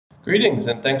Greetings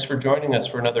and thanks for joining us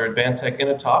for another Advantech in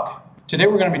a Talk. Today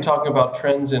we're going to be talking about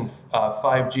trends in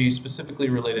 5G specifically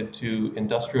related to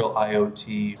industrial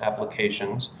IoT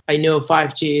applications. I know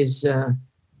 5G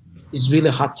is really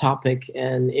a hot topic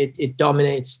and it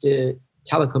dominates the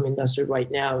telecom industry right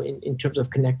now in terms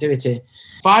of connectivity.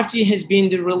 5G has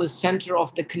been the really center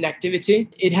of the connectivity.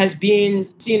 It has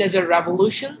been seen as a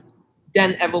revolution,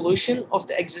 then evolution of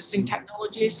the existing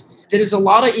technologies. There is a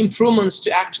lot of improvements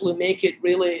to actually make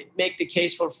the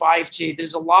case for 5G.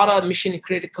 There's a lot of mission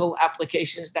critical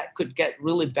applications that could get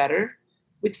really better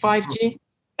with 5G,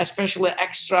 especially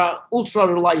ultra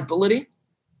reliability.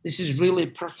 This is really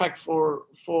perfect for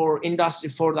Industry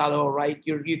 4.0, right?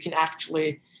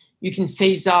 You can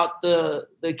phase out the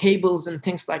cables and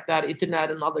things like that,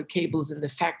 Ethernet and other cables in the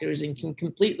factories, and can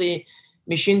completely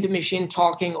machine-to-machine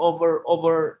talking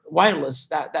over wireless.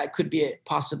 That could be a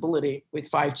possibility with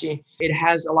 5G. It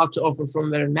has a lot to offer,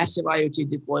 from very massive IoT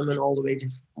deployment all the way to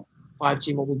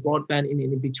 5G mobile broadband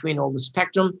in between all the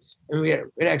spectrum. And we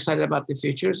are very excited about the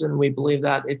futures, and we believe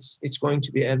that it's going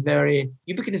to be a very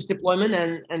ubiquitous deployment,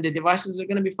 and the devices are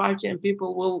going to be 5G, and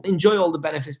people will enjoy all the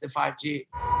benefits of 5G.